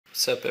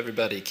What's up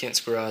everybody, Kent's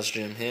Garage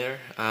Gym here.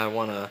 I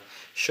want to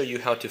show you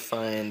how to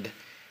find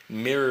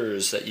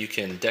mirrors that you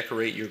can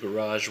decorate your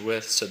garage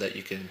with so that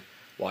you can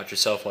watch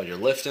yourself while you're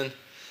lifting.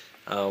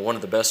 One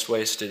of the best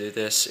ways to do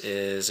this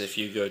is if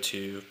you go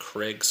to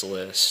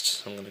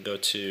Craigslist. I'm going to go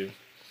to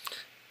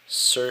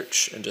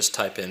search and just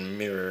type in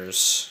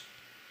mirrors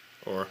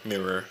or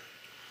mirror.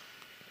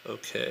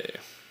 Okay,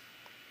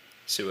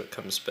 see what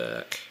comes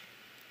back.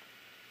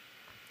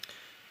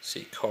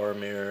 See car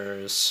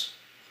mirrors.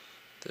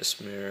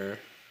 This mirror,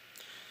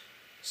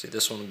 see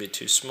this one would be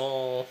too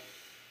small,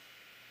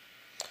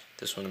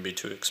 this one would be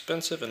too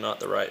expensive and not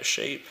the right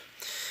shape.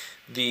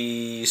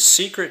 The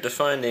secret to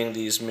finding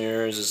these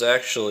mirrors is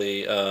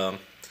actually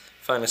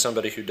finding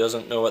somebody who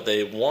doesn't know what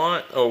they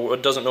want or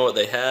doesn't know what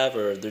they have,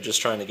 or they're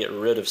just trying to get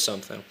rid of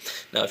something.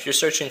 Now if you're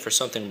searching for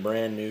something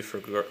brand new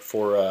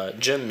for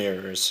gym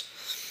mirrors,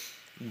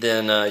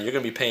 then you're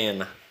going to be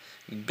paying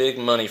big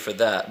money for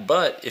that.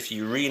 But if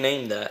you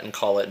rename that and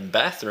call it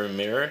bathroom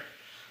mirror,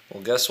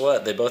 well, guess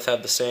what? They both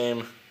have the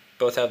same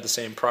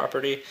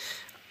property.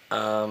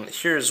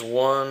 Here's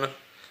one.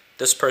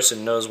 This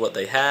person knows what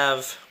they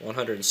have.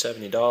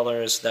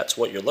 $170. That's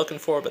what you're looking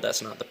for, but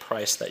that's not the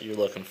price that you're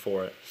looking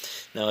for it.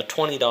 Now,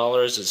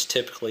 $20 is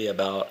typically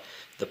about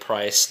the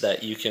price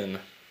that you can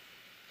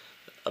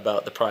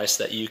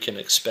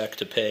expect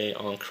to pay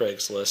on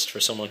Craigslist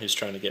for someone who's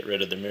trying to get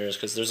rid of their mirrors,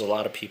 because there's a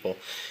lot of people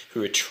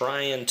who are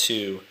trying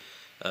to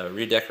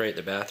redecorate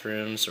the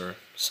bathrooms or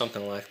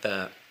something like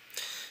that.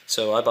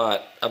 So I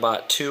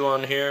bought two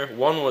on here.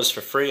 One was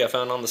for free, I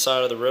found on the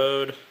side of the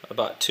road. I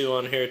bought two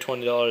on here,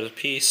 $20 a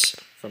piece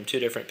from two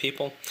different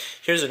people.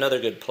 Here's another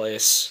good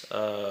place,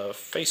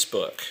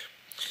 Facebook.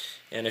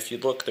 And if you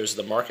look, there's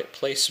the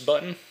marketplace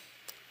button.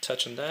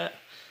 Touching that,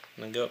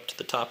 and then go up to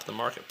the top of the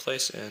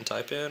marketplace and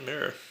type in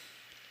mirror.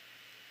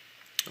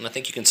 And I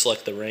think you can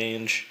select the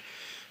range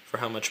for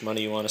how much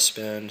money you want to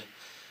spend.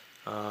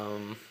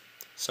 Some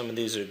of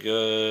these are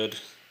good.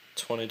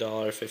 $20,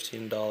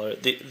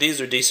 $15. These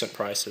are decent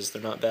prices.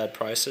 They're not bad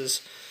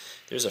prices.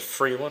 There's a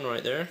free one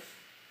right there.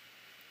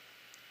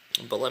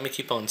 But let me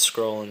keep on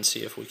scrolling and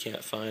see if we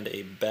can't find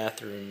a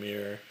bathroom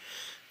mirror.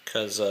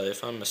 Because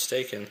if I'm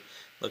mistaken,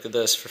 look at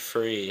this for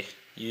free.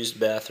 Used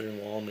bathroom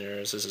wall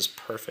mirrors. This is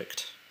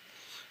perfect.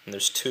 And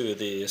there's two of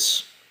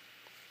these.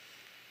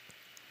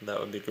 That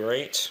would be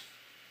great.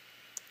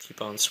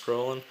 Keep on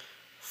scrolling.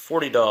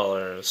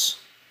 $40.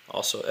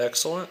 Also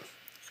excellent. You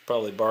could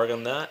probably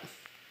bargain that.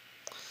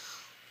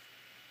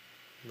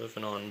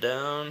 Moving on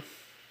down,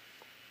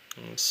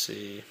 let's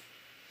see,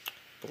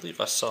 I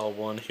believe I saw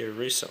one here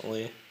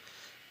recently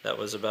that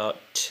was about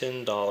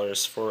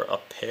 $10 for a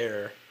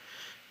pair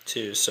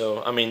too.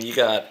 So I mean, you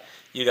got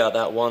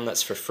that one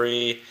that's for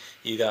free,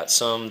 you got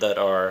some that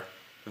are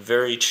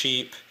very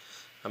cheap.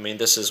 I mean,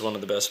 this is one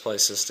of the best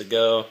places to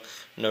go.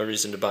 No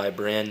reason to buy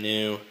brand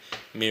new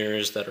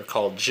mirrors that are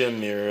called gym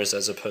mirrors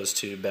as opposed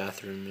to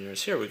bathroom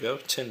mirrors. Here we go,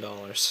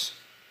 $10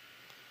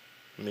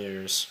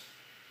 mirrors.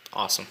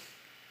 Awesome.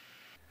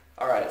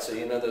 Alright, so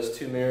you know those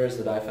two mirrors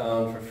that I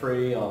found for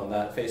free on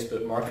that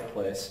Facebook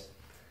marketplace?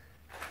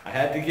 I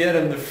had to get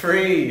them for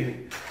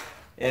free,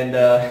 and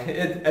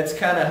that's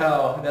kind of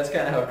how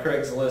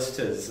Craigslist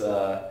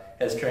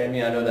has trained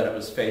me. I know that it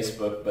was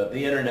Facebook, but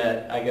the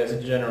internet, I guess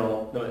in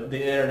general,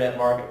 the internet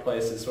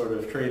marketplace has sort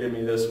of treated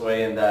me this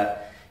way, in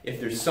that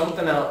if there's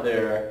something out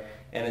there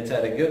and it's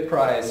at a good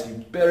price, you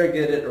better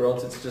get it, or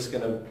else it's just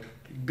going to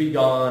be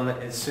gone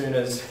as soon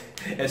as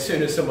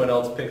someone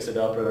else picks it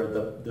up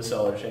or the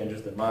seller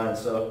changes their mind.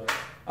 So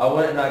I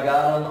went and I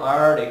got them. I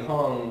already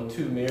hung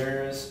two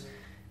mirrors.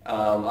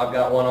 I've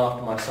got one off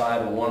to my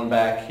side and one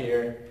back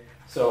here.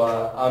 So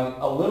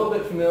I'm a little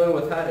bit familiar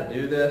with how to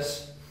do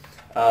this.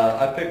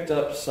 I picked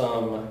up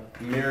some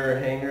mirror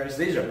hangers.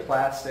 These are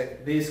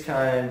plastic. These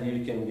kind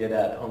you can get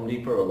at Home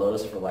Depot or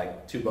Lowe's for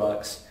like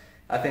 $2.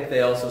 I think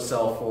they also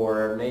sell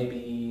for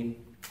maybe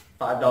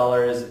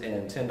 $5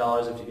 and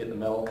 $10 if you get the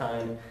metal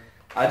kind.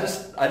 I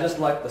just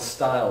like the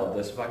style of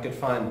this. If I could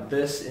find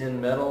this in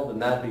metal, then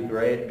that'd be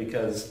great,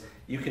 because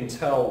you can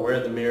tell where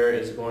the mirror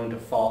is going to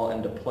fall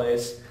into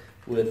place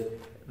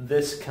with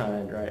this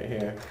kind right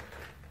here.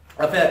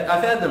 I've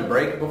had them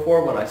break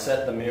before when I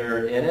set the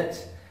mirror in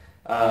it,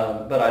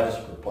 but I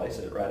just replace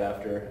it right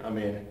after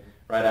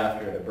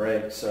it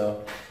breaks.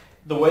 So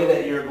the way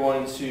that you're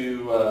going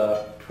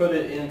to put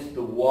it into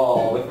the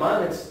wall, with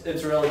mine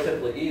it's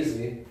relatively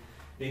easy,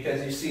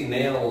 because you see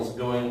nails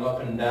going up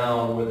and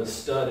down where the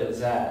stud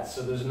is at,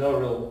 so there's no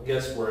real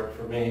guesswork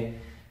for me.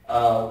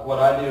 What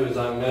I do is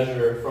I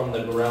measure from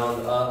the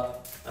ground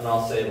up, and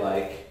I'll say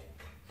like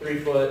 3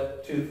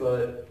 foot, 2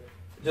 foot,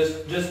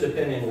 just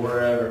depending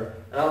wherever.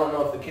 And I don't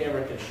know if the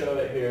camera can show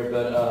it here,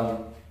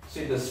 but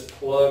see this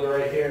plug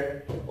right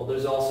here? Well,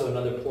 there's also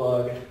another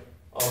plug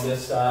on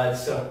this side.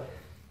 So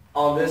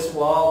on this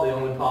wall, the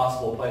only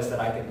possible place that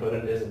I can put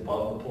it is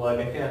above the plug.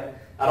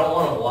 I don't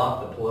want to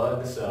block the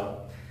plug, so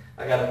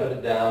I got to put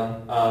it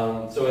down.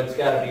 So it's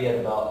got to be at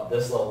about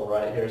this level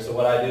right here. So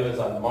what I do is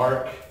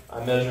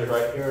I measure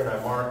right here and I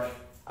mark,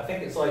 I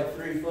think it's like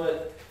 3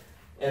 foot,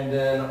 and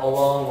then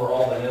along where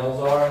all the nails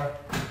are,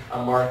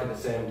 mark at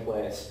the same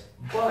place.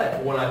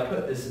 But when I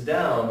put this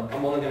down,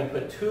 I'm only going to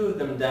put 2 of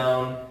them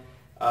down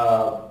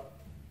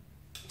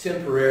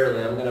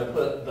temporarily. I'm going to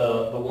put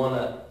the one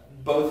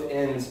at both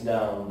ends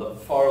down, the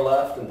far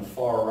left and the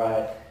far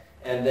right.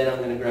 And then I'm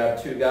going to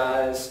grab 2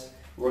 guys.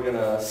 We're going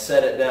to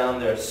set it down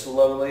there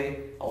slowly.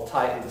 I'll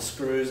tighten the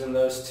screws in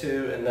those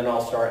 2, and then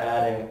I'll start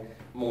adding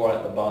more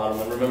at the bottom.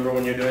 And remember,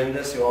 when you're doing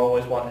this, you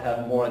always want to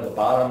have more at the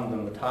bottom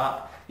than the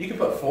top. You can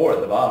put 4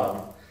 at the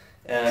bottom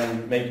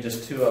and maybe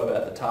just 2 up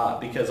at the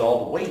top, because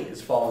all the weight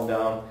is falling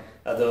down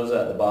at those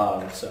at the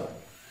bottom. So.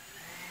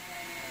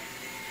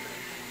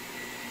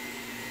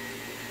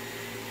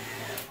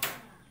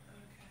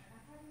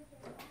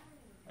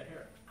 I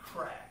hear a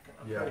crack.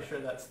 I'm pretty sure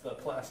that's the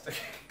plastic.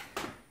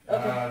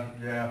 Okay.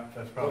 Yeah,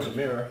 that's probably the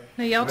mirror.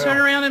 Now y'all turn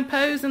around and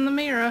pose in the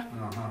mirror.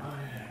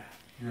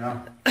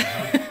 Yeah.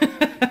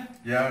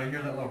 Yeah, you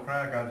hear that little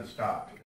crack, I just stopped.